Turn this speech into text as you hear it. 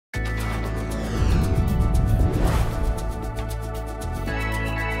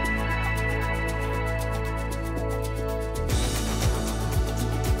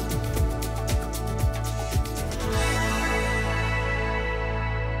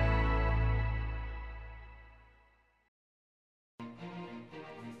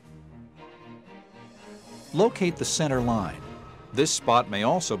Locate the center line. This spot may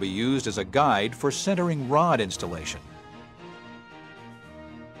also be used as a guide for centering rod installation.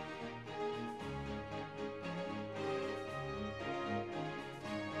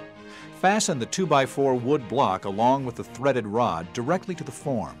 Fasten the 2x4 wood block along with the threaded rod directly to the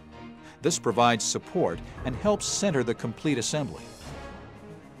form. This provides support and helps center the complete assembly.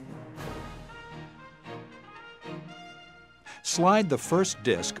 Slide the first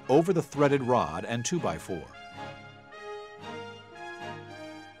disc over the threaded rod and 2x4.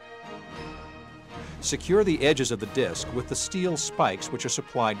 Secure the edges of the disc with the steel spikes which are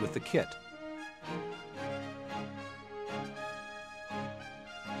supplied with the kit.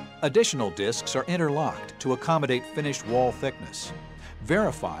 Additional discs are interlocked to accommodate finished wall thickness.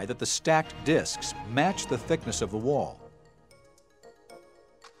 Verify that the stacked discs match the thickness of the wall.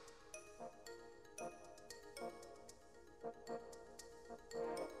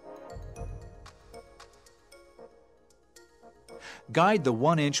 Guide the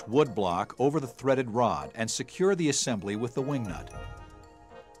 1-inch wood block over the threaded rod and secure the assembly with the wing nut.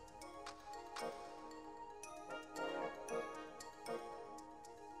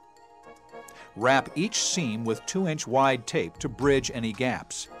 Wrap each seam with 2-inch wide tape to bridge any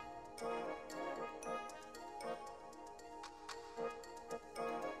gaps.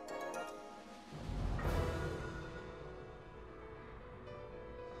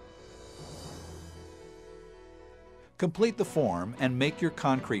 Complete the form and make your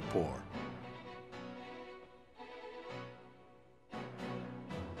concrete pour.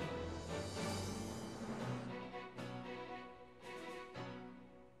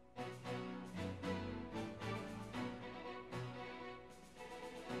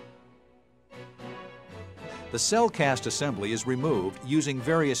 The cell cast assembly is removed using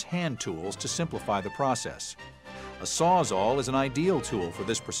various hand tools to simplify the process. A Sawzall is an ideal tool for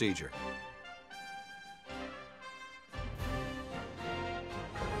this procedure.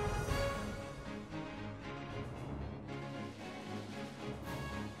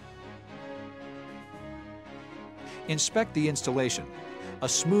 Inspect the installation. A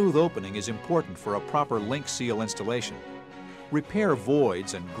smooth opening is important for a proper link seal installation. Repair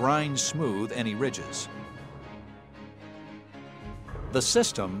voids and grind smooth any ridges. The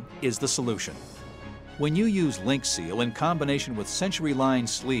system is the solution. When you use link seal in combination with century-line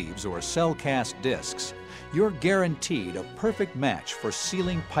sleeves or cell cast discs, you're guaranteed a perfect match for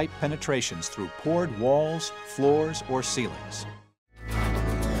sealing pipe penetrations through poured walls, floors, or ceilings.